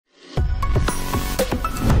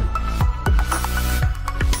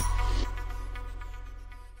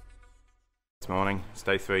morning. It's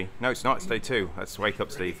day 3. No, it's not. It's day 2. Let's wake up,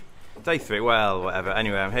 Steve. Day 3. Well, whatever.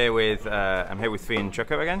 Anyway, I'm here with Fee and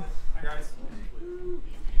Chucko again. Hi guys.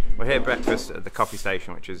 We're here at breakfast at the coffee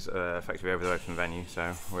station, which is effectively over the road from the venue.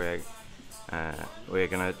 So we're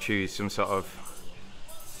gonna choose some sort of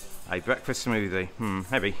a breakfast smoothie.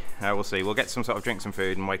 Maybe. We'll see. We'll get some sort of drink, some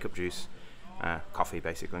food, and wake up juice. Coffee,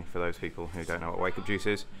 basically, for those people who don't know what wake up juice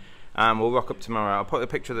is. We'll rock up tomorrow. I'll put a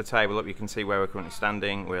picture of the table up. You can see where we're currently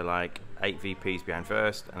standing. We're like 8 VPs behind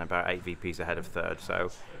first and about 8 VPs ahead of third.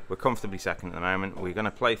 So we're comfortably second at the moment. We're going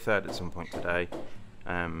to play third at some point today.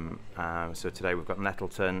 So today we've got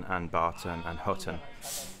Nettleton and Barton and Hutton.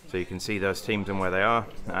 So you can see those teams and where they are.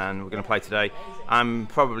 And we're going to play today. I'm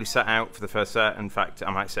probably sat out for the first set. In fact,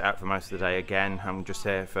 I might sit out for most of the day again. I'm just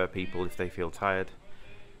here for people if they feel tired.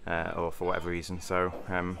 Or for whatever reason. So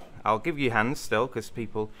I'll give you hands still, because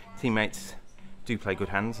teammates do play good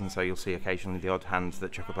hands, and so you'll see occasionally the odd hands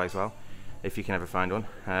that Chucko plays well, if you can ever find one.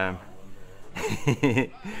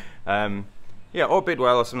 Yeah, or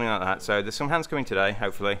Bidwell or something like that. So there's some hands coming today,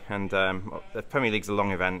 hopefully, and the Premier League's a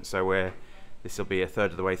long event, so this will be a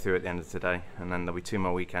third of the way through at the end of today, and then there'll be 2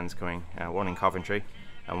 more weekends coming, one in Coventry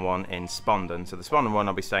and one in Spondon. So the Spondon one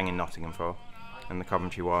I'll be staying in Nottingham for, and the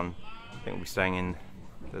Coventry one I think we'll be staying in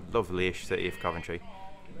the lovely-ish city of Coventry.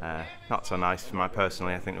 Not so nice for my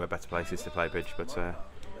personally. I think there were better places to play bridge, but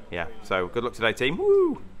yeah. So good luck today, team.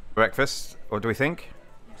 Woo! Breakfast. What do we think?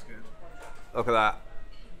 Looks good. Look at that.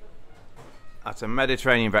 That's a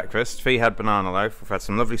Mediterranean breakfast. Fee had banana loaf. We've had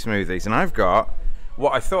some lovely smoothies, and I've got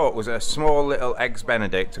what I thought was a small little eggs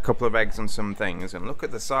Benedict, a couple of eggs and some things. And look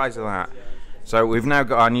at the size of that. So we've now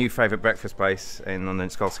got our new favourite breakfast place in London.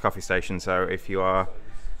 It's called Coffee Station. So if you are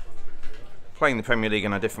playing the Premier League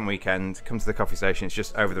on a different weekend, come to the coffee station. It's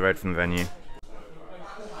just over the road from the venue.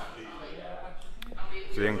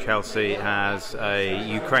 So young Chelsea has a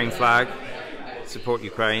Ukraine flag. Support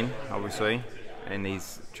Ukraine, obviously, in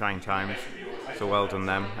these trying times. So well done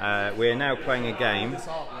them. We're now playing a game.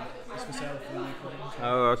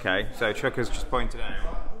 Oh, okay. So Chucko's just pointed out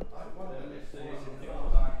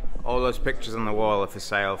all those pictures on the wall are for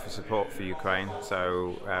sale for support for Ukraine.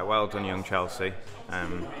 So well done, young Chelsea.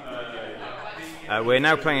 We're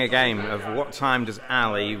now playing a game of what time does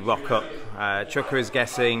Ali rock up. Chucko is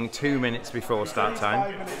guessing 2 minutes before start time.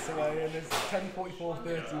 5 minutes away and it's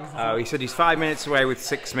 10:44:30. Oh, he said he's 5 minutes away with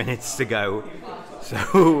 6 minutes to go.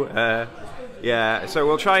 So, yeah, so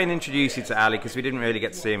we'll try and introduce you to Ali, because we didn't really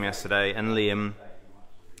get to see him yesterday, and Liam.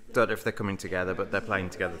 Don't know if they're coming together, but they're playing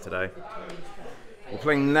together today. We're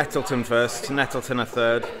playing Nettleton first. Nettleton are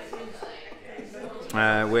third.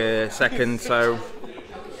 We're second, so...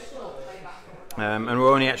 and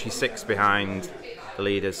we're only actually 6 behind the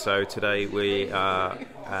leaders, so today we are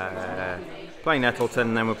playing Nettleton,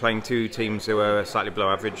 and then we're playing 2 teams who are slightly below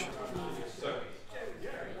average.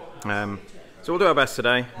 So we'll do our best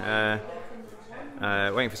today.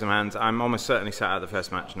 Waiting for some hands. I'm almost certainly sat out the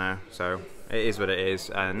first match now, so it is what it is.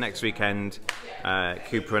 Next weekend,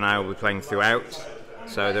 Cooper and I will be playing throughout,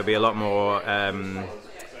 so there'll be a lot more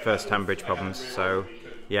first-hand bridge problems. So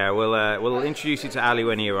yeah, we'll introduce you to Ali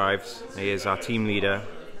when he arrives. He is our team leader,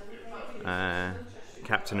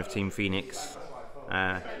 captain of Team Phoenix.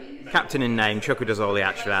 Captain in name. Chucko does all the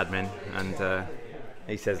actual admin, and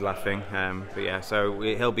he says laughing. But yeah, so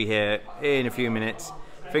he'll be here in a few minutes.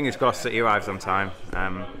 Fingers crossed that he arrives on time.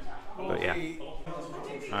 But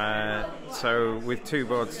yeah. So with 2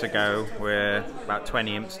 boards to go, we're about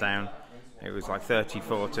 20 imps down. It was like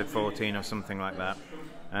 34 to 14 or something like that.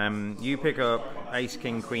 You pick up Ace,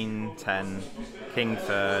 King, Queen, 10, King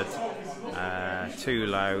third, 2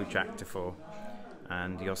 low, Jack to 4.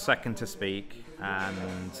 And you're second to speak,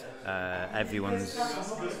 and everyone's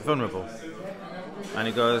vulnerable. And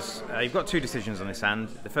he goes, you've got 2 decisions on this hand.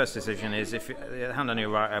 The first decision is, if the hand on your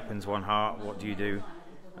right opens 1 heart, what do you do?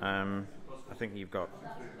 I think you've got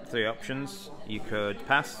 3 options. You could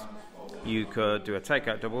pass, you could do a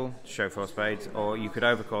takeout double to show 4 spades, or you could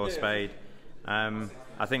overcall a spade.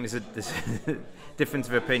 I think there's a difference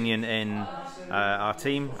of opinion in our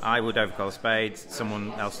team. I would overcall a spade,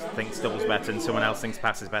 someone else thinks double's better, and someone else thinks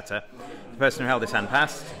pass is better. The person who held this hand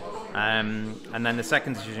passed, and then the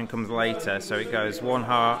second decision comes later, so it goes 1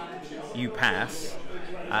 heart, you pass.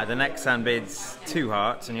 The next hand bids 2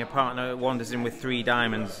 hearts, and your partner wanders in with 3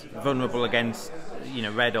 diamonds, vulnerable against,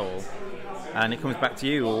 red all. And it comes back to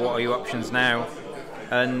you, or what are your options now?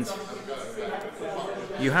 And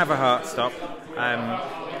you have a heart stop,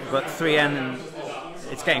 but 3N,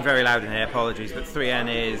 it's getting very loud in here, apologies, but 3N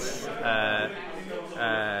is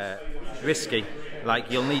risky. Like,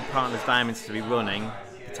 you'll need partner's diamonds to be running,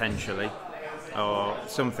 potentially, or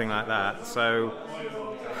something like that. So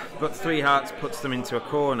but 3 hearts puts them into a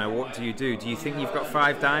corner. What do? Do you think you've got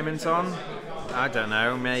 5 diamonds on? I don't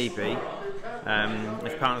know, maybe.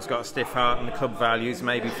 If partner's got a stiff heart and the club values,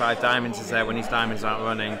 maybe 5 diamonds is there when his diamonds aren't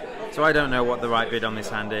running. So I don't know what the right bid on this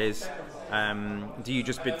hand is. Do you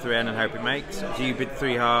just bid 3N and hope it makes? Do you bid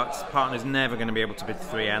 3 hearts? Partner's never going to be able to bid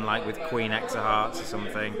 3N, like with Queen X of hearts or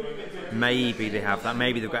something. Maybe they have that.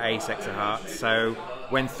 Maybe they've got Ace X of hearts. So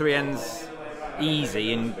when 3N's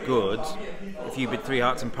easy and good, if you bid 3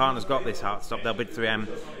 hearts and partner's got this heart stop, they'll bid 3M.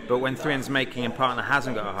 But when 3N's making and partner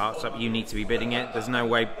hasn't got a heart stop, you need to be bidding it. There's no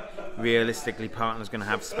way realistically partner's going to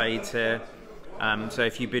have spades here. So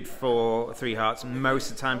if you bid 3 hearts, most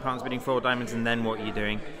of the time partner's bidding 4 diamonds, and then what are you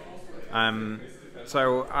doing?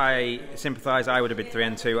 So I sympathise. I would have bid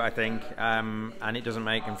 3N too, I think, and it doesn't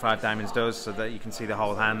make, and 5 diamonds does, so that you can see the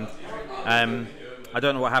whole hand. I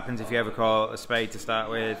don't know what happens if you ever call a spade to start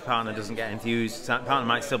with. Partner doesn't get enthused. Partner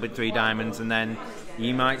might still bid 3 diamonds, and then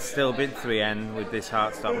you might still bid 3N with this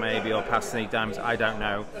heart stop maybe, or pass 3 diamonds. I don't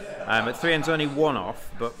know. But 3N's only 1 off,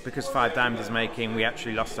 but because 5 diamonds is making, we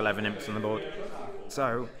actually lost 11 imps on the board.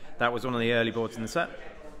 So that was one of the early boards in the set.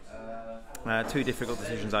 2 difficult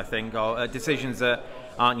decisions, I think, or decisions that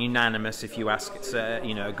aren't unanimous if you ask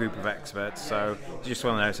a group of experts. So just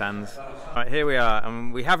one of those hands. Right, here we are,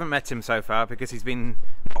 and we haven't met him so far because he's been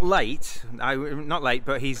not late,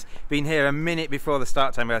 but he's been here a minute before the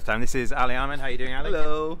start time both time. This is Ali Ahmed. How are you doing, Ali?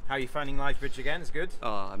 Hello. How are you finding live bridge again? It's good.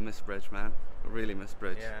 Oh, I miss bridge, man. I really miss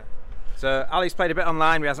bridge. Yeah. So Ali's played a bit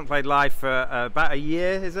online. We hasn't played live for about a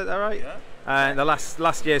year. Is that right? Yeah. The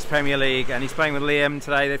last year's Premier League, and he's playing with Liam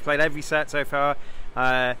today. They've played every set so far.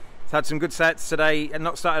 He's had some good sets today, and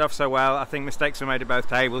not started off so well. I think mistakes were made at both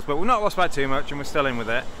tables, but we're not lost by too much, and we're still in with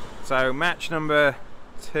it. So match number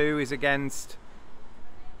 2 is against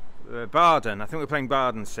Barden. I think we're playing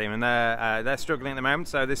Barden's team, and they're struggling at the moment.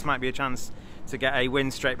 So this might be a chance to get a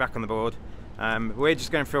win straight back on the board. We're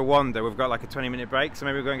just going for a wander. We've got like a 20-minute break, so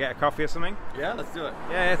maybe we're going to get a coffee or something. Yeah, let's do it.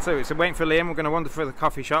 Yeah, so waiting for Liam. We're going to wander for the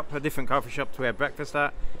coffee shop, a different coffee shop to where breakfast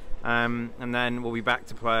at, and then we'll be back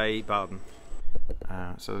to play Barden.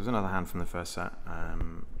 So there's another hand from the first set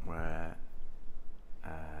where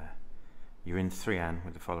you're in 3N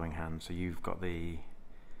with the following hand. So you've got the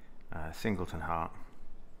singleton heart,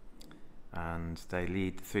 and they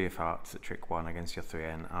lead 3 of hearts at trick 1 against your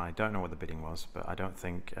 3N. I don't know what the bidding was, but I don't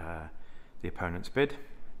think the opponent's bid,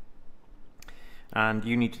 and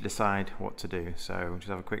you need to decide what to do. So just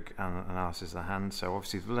have a quick analysis of the hand. So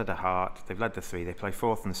obviously they've led a heart, they've led the 3, they play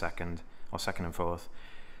 4th and 2nd, or 2nd and 4th.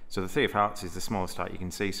 So the 3 of hearts is the smallest heart you can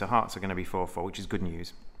see, so hearts are going to be 4-4, which is good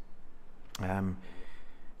news.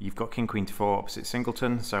 You've got king queen to 4 opposite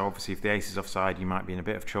singleton, so obviously if the ace is offside you might be in a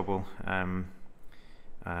bit of trouble. And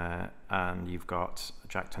you've got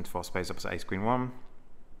jack 10 to 4 spades opposite ace queen 1,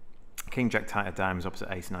 king jack tight of diamonds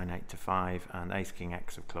opposite ace 9 8 to 5, and ace king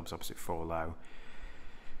x of clubs opposite 4 low.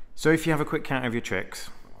 So if you have a quick count of your tricks,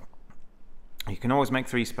 you can always make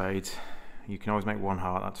 3 spades, you can always make 1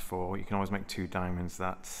 heart, that's 4, you can always make 2 diamonds,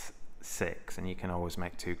 that's 6, and you can always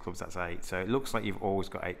make 2 clubs, that's 8. So it looks like you've always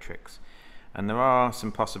got 8 tricks, and there are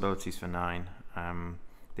some possibilities for 9.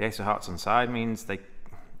 The ace of hearts on side means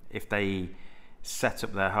if they set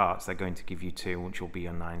up their hearts, they're going to give you 2, which will be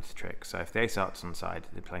your 9th trick. So if the ace of hearts on side,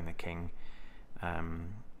 they're playing the king,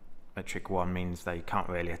 at trick 1 means they can't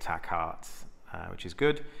really attack hearts, which is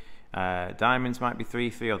good. Diamonds might be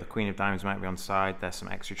 3-3, or the queen of diamonds might be on side. There's some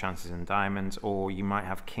extra chances in diamonds, or you might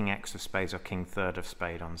have king x of spades or king 3rd of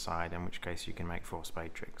spade on side, in which case you can make 4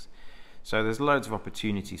 spade tricks. So there's loads of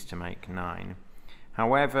opportunities to make 9.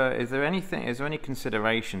 However, is there any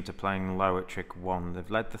consideration to playing low at trick 1? They've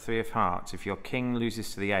led the 3 of hearts. If your king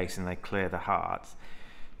loses to the ace and they clear the hearts,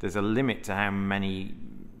 there's a limit to how many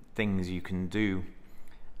things you can do,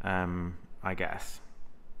 I guess.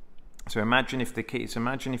 So imagine if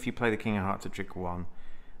you play the king of hearts at trick 1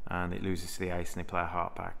 and it loses to the ace and they play a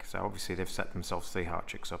heart back. So obviously they've set themselves 3 heart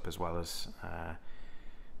tricks up, as well as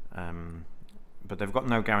but they've got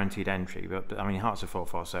no guaranteed entry. But I mean, hearts are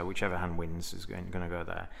 4-4, so whichever hand wins is going to go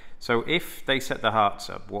there. So if they set the hearts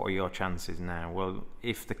up, what are your chances now? Well,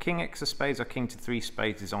 if the king x of spades or king to 3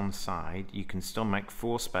 spades is on side, you can still make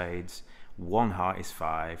 4 spades, 1 heart is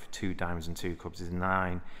 5, 2 diamonds and 2 clubs is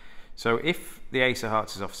 9. So if the ace of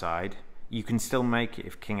hearts is offside, you can still make it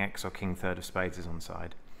if king x or king 3rd of spades is on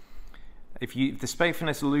side. If the spade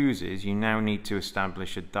finesse loses, you now need to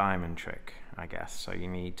establish a diamond trick, I guess. So you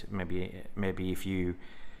need, maybe if you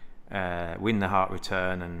win the heart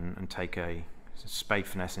return and take a spade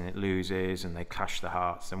finesse and it loses and they clash the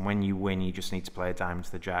hearts, and when you win you just need to play a diamond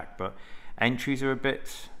to the jack. But entries are a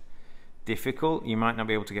bit difficult. You might not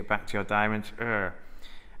be able to get back to your diamonds.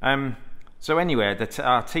 So anyway,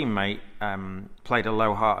 our teammate played a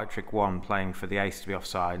low heart at trick 1, playing for the ace to be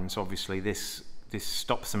offside, and so obviously this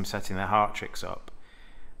stops them setting their heart tricks up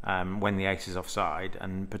when the ace is offside,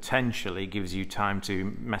 and potentially gives you time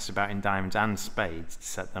to mess about in diamonds and spades to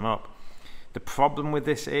set them up. The problem with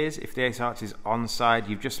this is, if the ace of hearts is onside,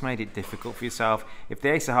 you've just made it difficult for yourself. If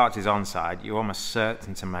the ace of hearts is onside, you're almost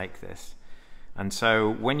certain to make this. And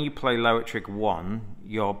so when you play low at trick 1,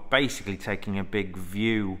 you're basically taking a big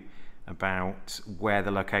view about where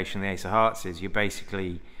the location of the ace of hearts is. You're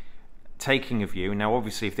basically taking a view. Now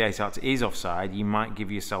obviously if the ace of hearts is offside, you might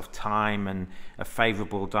give yourself time and a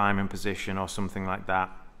favourable diamond position or something like that,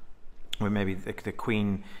 where maybe the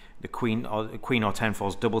queen or 10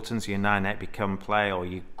 falls doubleton, so your 9-8 become play, or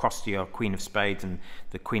you cross to your queen of spades and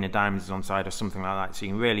the queen of diamonds is onside or something like that, so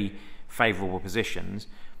you're in really favourable positions.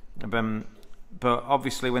 But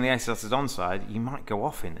obviously when the ace of hearts is onside, you might go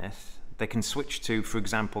off in this. They can switch to, for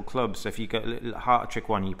example, clubs. So if you get a heart at trick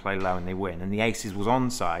 1, you play low and they win, and the aces was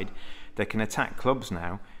onside, they can attack clubs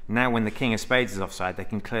now. Now when the king of spades is offside, they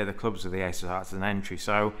can clear the clubs with the ace of hearts as an entry.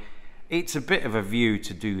 So it's a bit of a view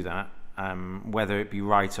to do that. Whether it be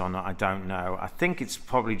right or not, I don't know. I think it's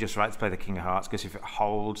probably just right to play the king of hearts, because if it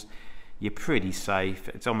holds, you're pretty safe.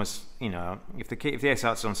 It's almost, you know, if the ace of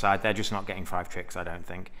hearts is onside, they're just not getting 5 tricks, I don't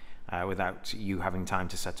think. Without you having time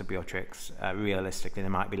to set up your tricks. Realistically,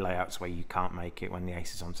 there might be layouts where you can't make it when the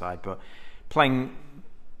ace is onside, but playing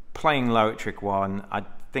low at trick 1, I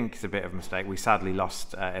think is a bit of a mistake. We sadly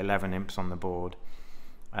lost 11 imps on the board.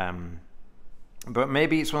 But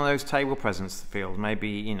maybe it's one of those table presence fields. Maybe,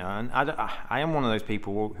 you know, and I am one of those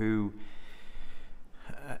people who,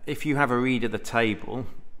 if you have a read at the table,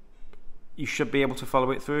 you should be able to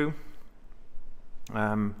follow it through.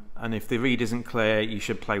 And if the read isn't clear, you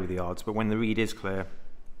should play with the odds. But when the read is clear,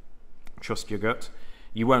 trust your gut.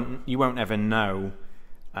 You won't ever know.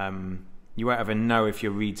 You won't ever know if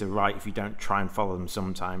your reads are right if you don't try and follow them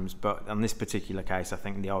sometimes. But on this particular case, I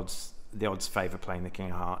think the odds favour playing the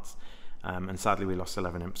king of hearts. And sadly, we lost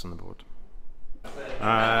 11 imps on the board.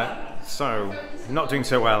 So not doing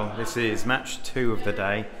so well. This is match 2 of the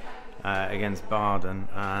day against Barden,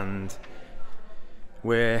 and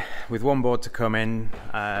we're with one board to come in.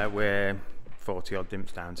 We're 40 odd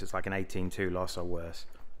imps down, so it's like an 18-2 loss or worse.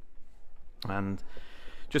 And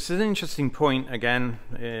just as an interesting point again,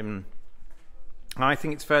 I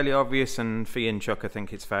think it's fairly obvious, and Fee and Chuck I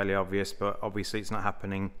think it's fairly obvious, but obviously it's not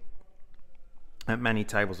happening at many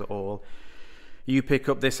tables at all. You pick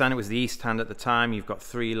up this hand, it was the east hand at the time. You've got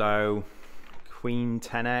 3 low, queen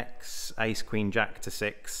 10x, ace queen jack to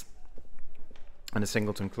 6, and a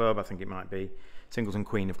singleton club, I think it might be. Singleton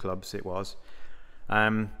queen of clubs it was.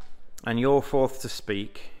 And you're 4th to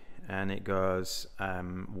speak, and it goes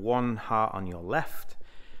 1 heart on your left.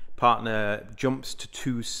 Partner jumps to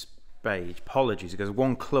 2 spades. Apologies, it goes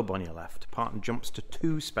 1 club on your left. Partner jumps to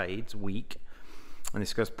 2 spades, weak. And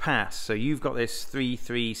this goes pass. So you've got this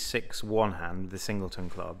 3-3-6-1 hand with the singleton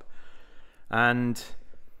club. And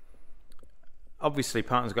obviously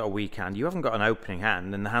partner's got a weak hand. You haven't got an opening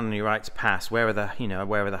hand, and the hand on your right's pass. Where are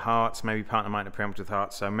the hearts? Maybe partner might have preempted with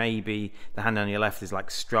hearts, so maybe the hand on your left is like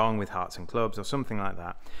strong with hearts and clubs or something like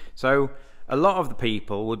that. So a lot of the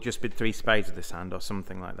people would just bid 3 spades with this hand or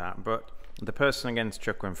something like that. But the person against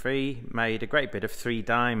Chuck and Free made a great bid of 3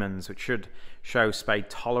 diamonds, which should show spade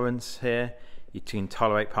tolerance here. You can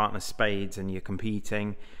tolerate partner spades and you're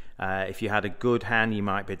competing. If you had a good hand, you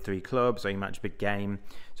might bid 3 clubs, or you might just bid game.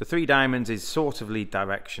 So 3 diamonds is sort of lead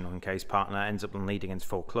directional in case partner ends up on lead against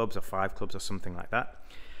 4 clubs or 5 clubs or something like that.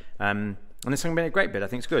 And this has been a great bid, I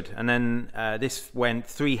think it's good. And then this went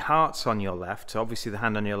 3 hearts on your left. So obviously the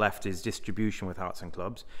hand on your left is distribution with hearts and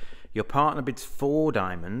clubs. Your partner bids 4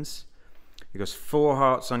 diamonds. It goes 4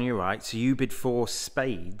 hearts on your right, so you bid 4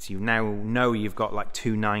 spades. You now know you've got like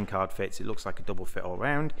 2 9-card fits. It looks like a double fit all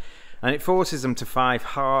round. And it forces them to 5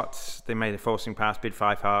 hearts. They made a forcing pass, bid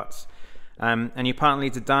 5 hearts. And your partner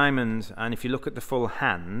leads a diamond. And if you look at the full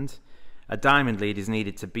hand, a diamond lead is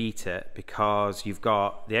needed to beat it, because you've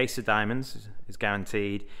got the ace of diamonds is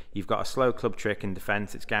guaranteed. You've got a slow club trick in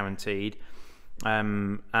defense, it's guaranteed.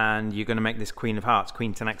 And you're going to make this queen of hearts.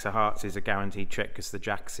 Queen 10x of hearts is a guaranteed trick because the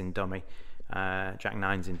jack's in dummy. Jack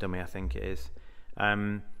 9's in dummy, I think it is.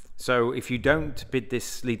 So if you don't bid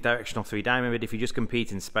this lead directional 3 diamond bid, if you just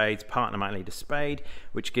compete in spades, partner might lead a spade,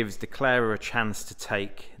 which gives declarer a chance to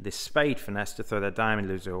take this spade finesse to throw their diamond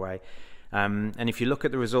loser away. And if you look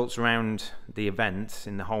at the results around the event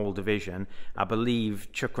in the whole division, I believe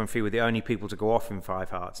Chuck and Fee were the only people to go off in 5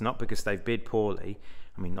 hearts, not because they've bid poorly.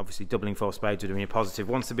 I mean, obviously doubling 4 spades would have been a positive.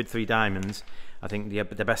 Once they bid 3 diamonds, I think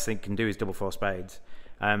the best thing they can do is double 4 spades.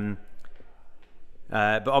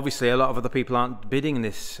 But obviously, a lot of other people aren't bidding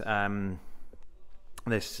this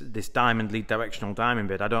this diamond lead directional diamond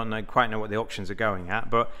bid. I don't quite know what the auctions are going at,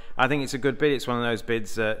 but I think it's a good bid. It's one of those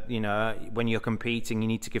bids that, you know, when you're competing, you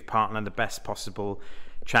need to give partner the best possible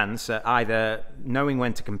chance at either knowing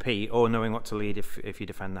when to compete or knowing what to lead if you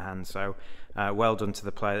defend the hand. So well done to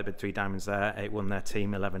the player that bid 3 diamonds there. It won their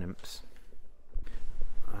team 11 imps.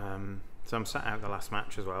 So I'm sat out the last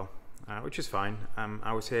match as well, which is fine.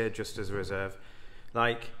 I was here just as a reserve.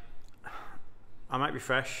 Like, I might be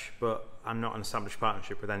fresh, but I'm not an established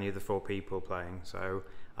partnership with any of the 4 people playing, so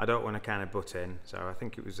I don't want to kind of butt in. So I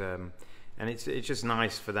think it was, and it's just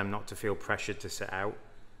nice for them not to feel pressured to sit out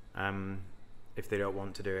if they don't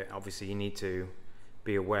want to do it. Obviously, you need to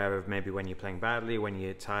be aware of maybe when you're playing badly, when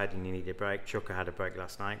you're tired and you need a break. Chuka had a break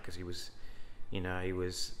last night because he was, you know, he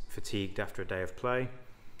was fatigued after a day of play,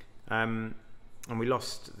 and we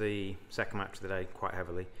lost the second match of the day quite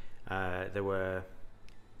heavily. There were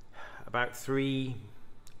about 3,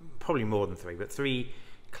 probably more than 3, but 3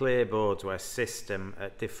 clear boards where system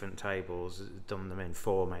at different tables done them in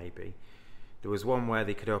 4 maybe. There was one where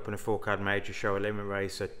they could open a 4-card major, show a limit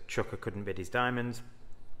raise, so Chuka couldn't bid his diamonds.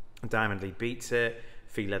 Diamond lead beats it,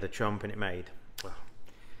 Fee led a chump and it made. Well,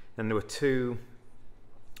 then there were 2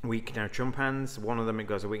 weak no trump hands. One of them it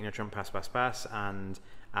goes a weak no trump, pass, and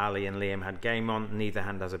Ali and Liam had game on. Neither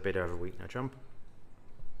hand has a bid over weak no trump.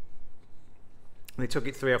 They took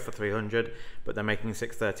it 3 off for 300, but they're making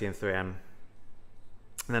 630 and 3M. And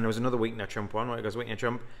then there was another weak no trump one where it goes weak no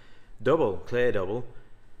trump, double, clear double.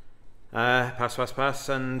 Pass,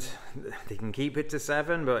 and they can keep it to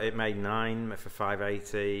 7, but it made 9 for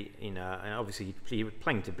 580. You know, and obviously you're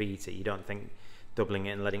playing to beat it. You don't think doubling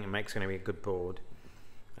it and letting it make is going to be a good board.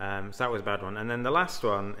 So that was a bad one. And then the last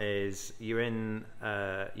one is you're in.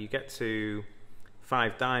 You get to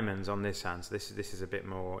 5 diamonds on this hand. So this is a bit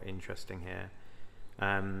more interesting here.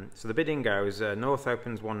 So the bidding goes: North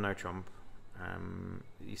opens 1 no trump.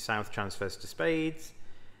 South transfers to spades.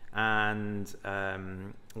 And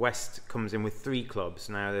West comes in with 3 clubs.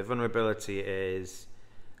 Now the vulnerability is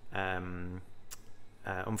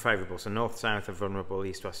unfavourable, so North, South are vulnerable,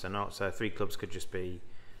 East, West are not. So 3 clubs could just be,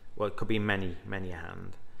 well, it could be many a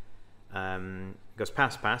hand. Goes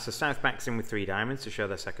pass, so South backs in with 3 diamonds to show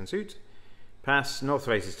their second suit. Pass, North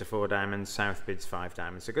raises to 4 diamonds, South bids 5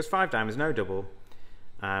 diamonds. So it goes 5 diamonds, no double,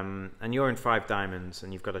 and you're in 5 diamonds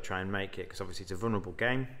and you've got to try and make it because obviously it's a vulnerable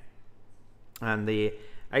game. And the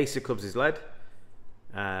Ace of clubs is led,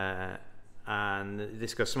 and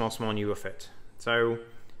this goes small, and you rough it. So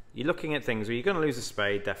you're looking at things where you're going to lose a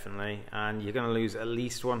spade, definitely, and you're going to lose at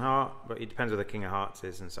least 1 heart, but it depends where the king of hearts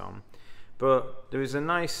is and so on. But there is a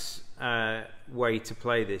nice way to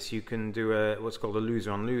play this. You can do what's called a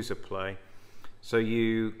loser-on-loser play. So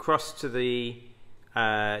you cross to the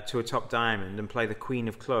to a top diamond and play the queen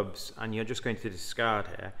of clubs, and you're just going to discard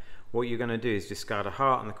here. What you're going to do is discard a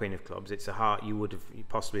heart on the queen of clubs. It's a heart you would have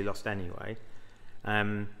possibly lost anyway.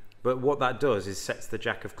 But what that does is sets the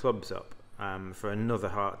jack of clubs up for another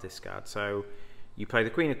heart discard. So you play the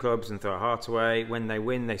queen of clubs and throw a heart away. When they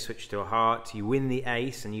win, they switch to a heart. You win the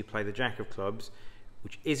ace and you play the jack of clubs,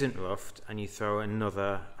 which isn't roughed, and you throw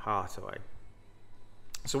another heart away.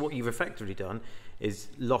 So what you've effectively done is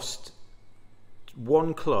lost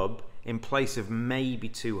 1 club in place of maybe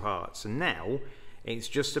 2 hearts. And now it's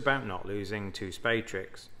just about not losing 2 spade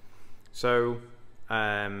tricks. So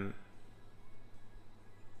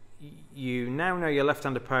you now know your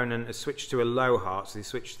left-hand opponent has switched to a low heart, so they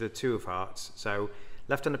switch to the 2 of hearts. So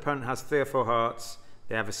left-hand opponent has 3 or 4 hearts.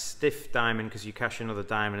 They have a stiff diamond because you cash another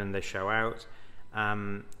diamond and they show out.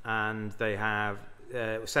 And they have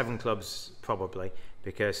 7 clubs probably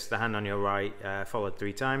because the hand on your right followed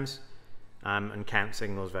 3 times and count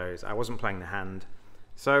signals varies. I wasn't playing the hand.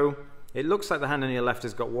 So it looks like the hand on your left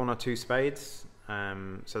has got 1 or 2 spades.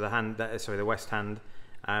 So the hand, the west hand,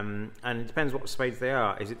 and it depends what spades they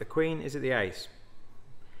are. Is it the queen? Is it the ace?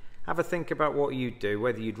 Have a think about what you'd do,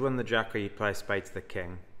 whether you'd run the jack or you'd play a spade to the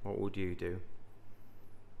king. What would you do?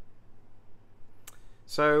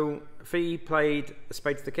 So Fee played a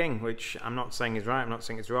spade to the king, which I'm not saying is right, I'm not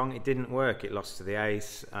saying it's wrong. It didn't work. It lost to the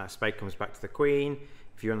ace. Spade comes back to the queen.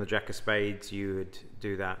 If you're on the jack of spades, you would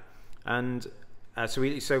do that. And so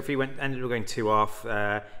Fee ended up going 2 off.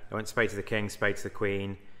 I went spade to the king, spade to the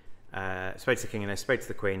queen, spade to the king, and a spade to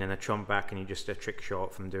the queen, and a trump back, and you just a trick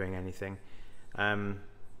short from doing anything. You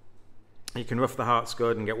can rough the hearts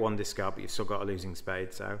good and get 1 discard, but you've still got a losing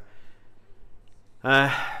spade. So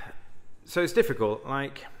it's difficult.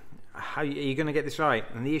 Like, how are you going to get this right?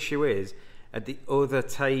 And the issue is, at the other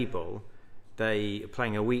table, they are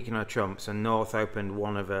playing a weak no trumps, and North opened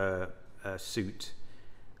 1 of a suit.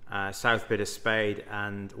 South bid a spade,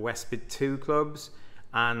 and West bid 2 clubs.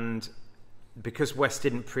 And because West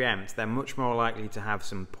didn't preempt, they're much more likely to have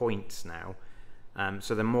some points now.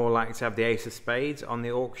 So they're more likely to have the ace of spades. On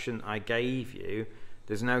the auction I gave you,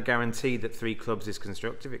 there's no guarantee that 3 clubs is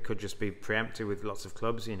constructive. It could just be preempted with lots of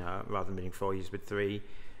clubs, you know, rather than bidding 4, you just bid 3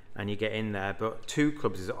 and you get in there. But 2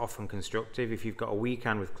 clubs is often constructive. If you've got a weak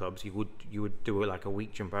hand with clubs, you would do it like a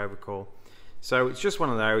weak jump over call. So it's just one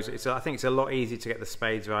of those. I think it's a lot easier to get the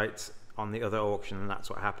spades right on the other auction, and that's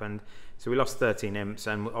what happened. So we lost 13 imps,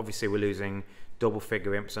 and obviously we're losing double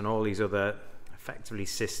figure imps and all these other effectively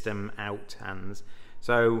system out hands.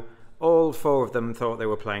 So all 4 of them thought they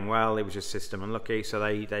were playing well. It was just system unlucky, so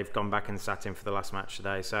they've gone back and sat in for the last match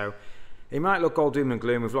today. So it might look all doom and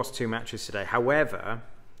gloom. We've lost 2 matches today. However,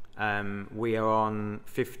 we are on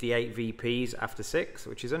 58 VPs after 6,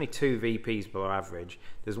 which is only 2 VPs below average.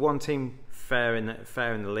 There's one team fair in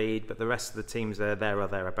the lead, but the rest of the teams are there or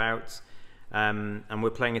thereabouts. And we're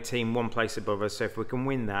playing a team 1 place above us, so if we can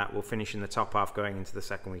win that, we'll finish in the top half going into the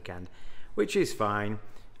second weekend, which is fine.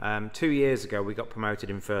 2 years ago we got promoted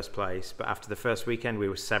in 1st place, but after the first weekend we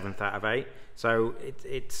were 7th out of 8. So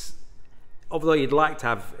it's although you'd like to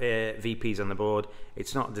have VPs on the board,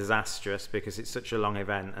 it's not disastrous because it's such a long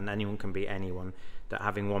event and anyone can beat anyone, that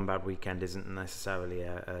having 1 bad weekend isn't necessarily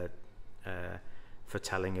a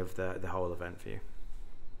foretelling of the whole event for you.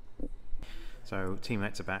 So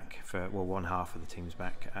teammates are back for, well, 1/2 of the team's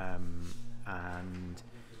back, and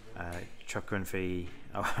Chucker and Fee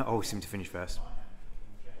always seem to finish first,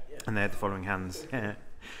 and they're the following hands.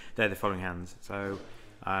 They're the following hands. So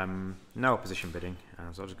no opposition bidding.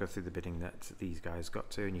 So I'll just go through the bidding that these guys got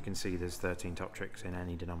to, and you can see there's 13 top tricks in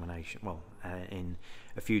any denomination. Well, in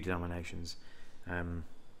a few denominations.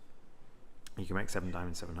 You can make 7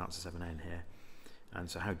 diamonds, 7 hearts, or 7 N here. And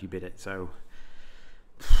so how do you bid it? So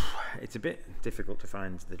it's a bit difficult to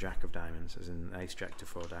find the jack of diamonds, as in ace jack to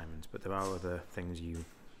 4 diamonds, but there are other things you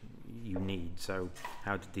need. So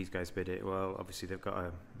how did these guys bid it? Well, obviously they've got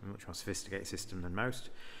a much more sophisticated system than most.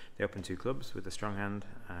 They open 2 clubs with a strong hand.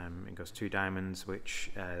 It goes 2 diamonds,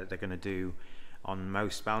 which they're going to do on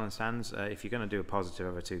most balanced hands. If you're going to do a positive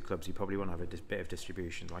over 2 clubs, you probably want to have a bit of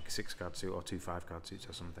distribution, like a 6-card suit or 2 5-card suits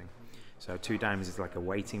or something. So 2 diamonds is like a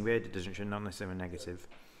weighting bid. It doesn't, not necessarily negative.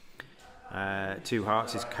 2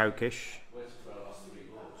 hearts is cokish.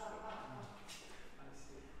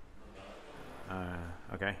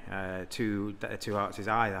 Okay. 2 hearts is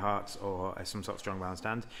either hearts or some sort of strong balanced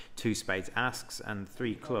hand. 2 spades asks, and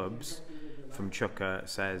 3 clubs from Chucker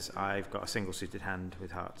says I've got a single suited hand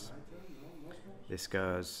with hearts. This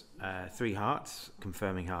goes 3 hearts,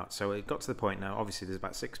 confirming hearts. So it got to the point now, obviously there's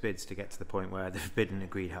about 6 bids to get to the point where they've bid and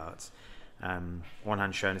agreed hearts. One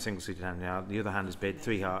hand shown a single suited hand now, the other hand has bid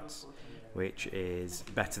 3 hearts, which is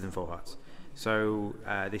better than 4 hearts. So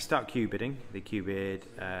they start Q bidding. They Q bid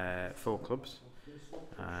 4 clubs,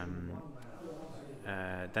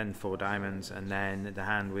 then 4 diamonds, and then the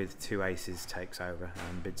hand with 2 aces takes over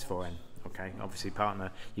and bids 4N. Okay, obviously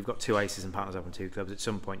partner, you've got 2 aces and partners open 2 clubs. At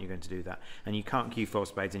some point you're going to do that, and you can't Q 4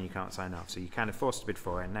 spades and you can't sign off, so you're kind of forced to bid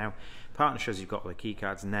 4N. Now partner shows you've got all the key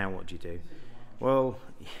cards. Now what do you do? Well,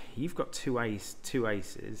 you've got 2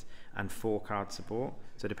 aces and 4 card support,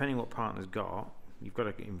 so depending what partner's got, you've got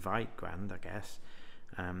to invite grand, I guess,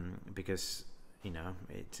 because you know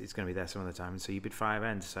it's going to be there some of the time. So you bid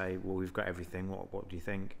 5N to say, well, we've got everything. What do you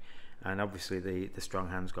think? And obviously the strong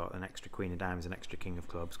hand's got an extra queen of diamonds, an extra king of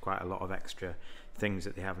clubs, quite a lot of extra things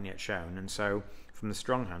that they haven't yet shown. And so from the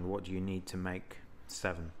strong hand, what do you need to make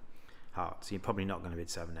 7 hearts? You're probably not going to bid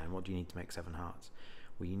 7N. What do you need to make 7 hearts?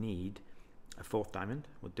 Well, you need a 4th diamond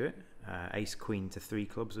would do it. Ace queen to 3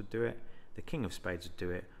 clubs would do it. The king of spades would do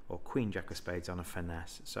it, or queen jack of spades on a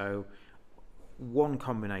finesse. So one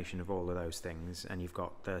combination of all of those things, and you've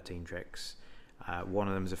got 13 tricks. One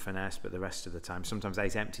of them is a finesse, but the rest of the time, sometimes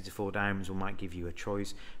ace empty to 4 diamonds might give you a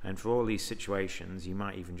choice. And for all these situations, you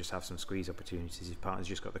might even just have some squeeze opportunities. If partner's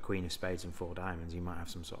just got the queen of spades and 4 diamonds, you might have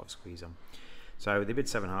some sort of squeeze on. So they bid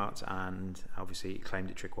 7 hearts, and obviously claimed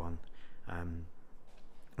it trick 1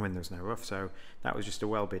 when there was no ruff. So that was just a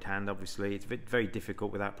well bid hand. Obviously it's very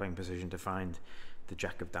difficult without playing precision to find the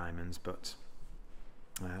jack of diamonds, but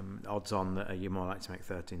odds on that you're more likely to make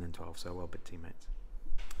 13 than 12, so well bid teammates.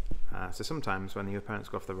 So sometimes when your opponents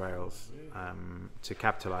go off the rails, to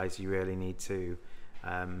capitalise, you really need to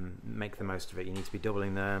make the most of it. You need to be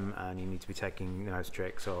doubling them, and you need to be taking those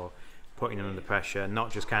tricks or putting them under pressure,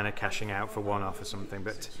 not just kind of cashing out for 1 off or something,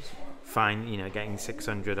 but fine, you know, getting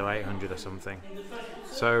 600 or 800 or something.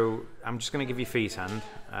 So I'm just going to give you Fee's hand,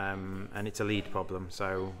 and it's a lead problem,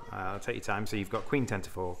 so I'll take your time. So you've got queen 10 to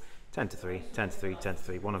 4, 10 to 3, 10 to 3, 10 to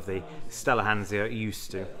 3. One of the stellar hands they're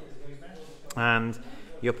used to. And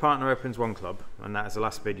your partner opens one club, and that is the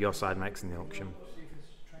last bid your side makes in the auction.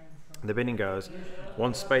 The bidding goes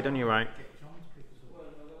 1 spade on your right,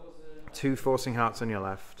 2 forcing hearts on your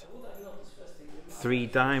left, 3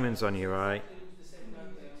 diamonds on your right,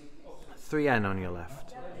 3N on your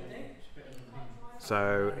left.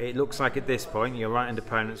 So it looks like at this point your right hand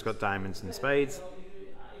opponent's got diamonds and spades,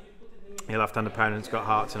 your left hand opponent's got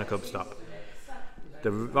hearts and a club stop.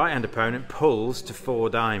 The right hand opponent pulls to 4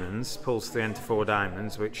 diamonds, pulls 3N to 4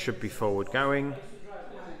 diamonds, which should be forward going.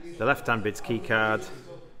 The left hand bids key card,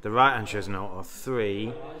 the right hand shows an alt or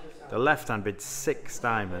 3, the left hand bids 6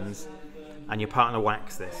 diamonds, and your partner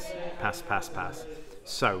whacks this. Pass, pass, pass.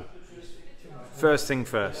 So, first thing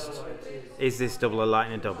first, is this double a light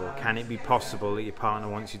and a double? Can it be possible that your partner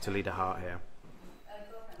wants you to lead a heart here?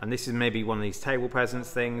 And this is maybe one of these table presence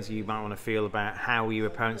things. You might want to feel about how your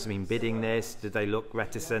opponents have been bidding this. Do they look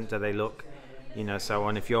reticent? Do they look, you know, so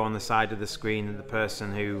on? If you're on the side of the screen and the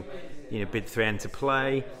person who, you know, bid 3N to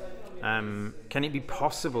play, can it be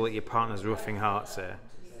possible that your partner's roughing hearts here?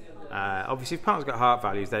 Obviously, if partner's got heart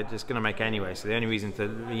values, they're just going to make anyway. So the only reason to,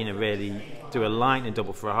 you know, really do a light and a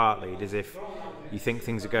double for a heart lead is if you think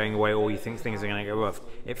things are going away or you think things are going to go rough.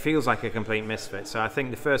 It feels like a complete misfit. So I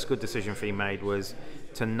think the first good decision for you made was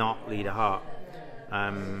to not lead a heart.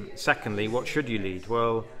 Secondly, what should you lead?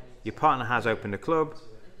 Well, your partner has opened a club.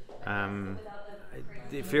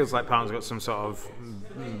 It feels like partner's got some sort of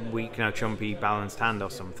weak, no chumpy, balanced hand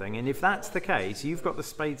or something. And if that's the case, you've got the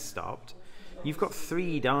spade stopped. You've got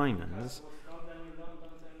 3 diamonds.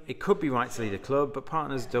 It could be right to lead a club, but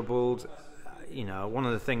partner's doubled. You know, one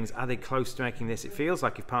of the things, are they close to making this? It feels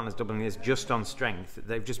like if partner's doubling this just on strength,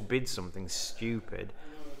 they've just bid something stupid.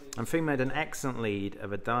 And Fee made an excellent lead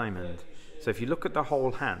of a diamond. So if you look at the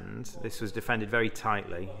whole hand, this was defended very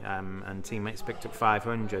tightly, and teammates picked up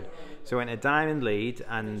 500. So went a diamond lead,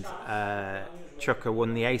 and Chucker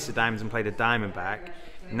won the ace of diamonds and played a diamond back.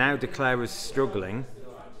 Now Declare was struggling.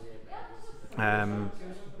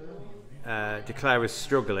 Declare is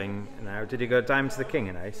struggling now. Did he go diamond to the king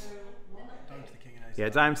and ace? Diamond to the king and ace. Yeah,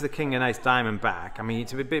 diamond to the king and ace, diamond back. I mean,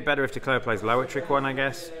 it's a bit better if Declare plays lower trick one, I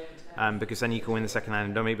guess, because then you can win the second hand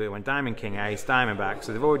and dummy. But it went diamond, king, ace, diamond back.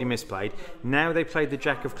 So they've already misplayed. Now they played the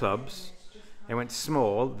jack of clubs. They went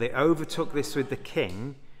small. They overtook this with the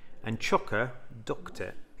king, and Chucker ducked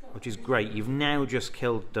it, which is great. You've now just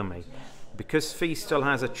killed dummy. Because Fee still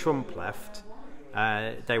has a trump left,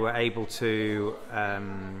 they were able to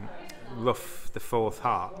rough the 4th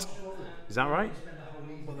heart. Is that right?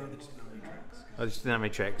 Well, no, they just didn't have any tricks. Oh, they just didn't have any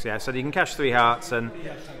tricks, yeah. So you can cash 3 hearts, and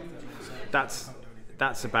that's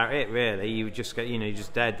about it, really. You just get, you know, you're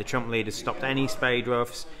just dead. The trump lead has stopped any spade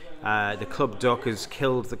roughs. The club duck has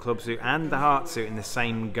killed the club suit and the heart suit in the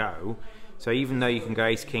same go. So even though you can go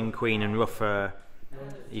ace, king, queen, and rough a,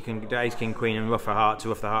 you can do ace, king, queen, and rough a heart to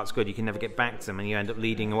rough the heart's good. You can never get back to them, and you end up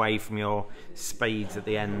leading away from your spades at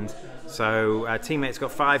the end. So teammates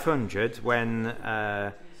got 500 when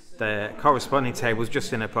the corresponding table was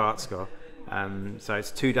just in a part score. So it's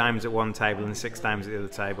 2 diamonds at one table and 6 diamonds at the other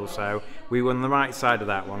table. So we won the right side of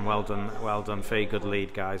that one. Well done, Fee. Good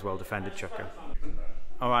lead, guys. Well defended, Chucker.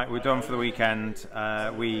 All right, we're done for the weekend.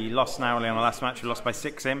 We lost narrowly on the last match. We lost by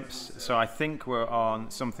 6 imps. So I think we're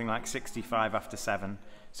on something like 65 after 7.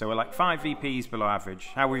 So we're like 5 VPs below average.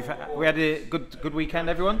 We had a good weekend,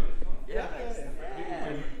 everyone? Yeah.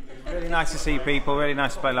 Really nice to see people. Really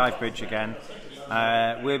nice to play live bridge again.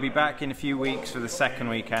 We'll be back in a few weeks for the second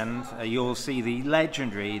weekend. You'll see the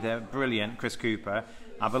legendary, the brilliant Chris Cooper.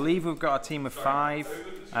 I believe we've got a team of 5.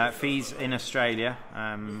 Fee's in Australia,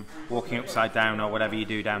 walking upside down or whatever you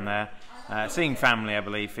do down there. Seeing family, I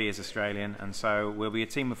believe. Fee is Australian, and so we'll be a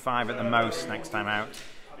team of 5 at the most next time out.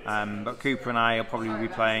 But Cooper and I will probably be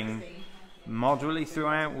playing moderately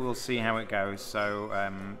throughout. We'll see how it goes. So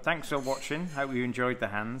thanks for watching. Hope you enjoyed the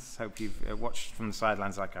hands. Hope you've watched from the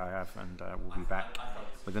sidelines like I have, and we'll be back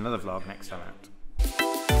with another vlog next time out.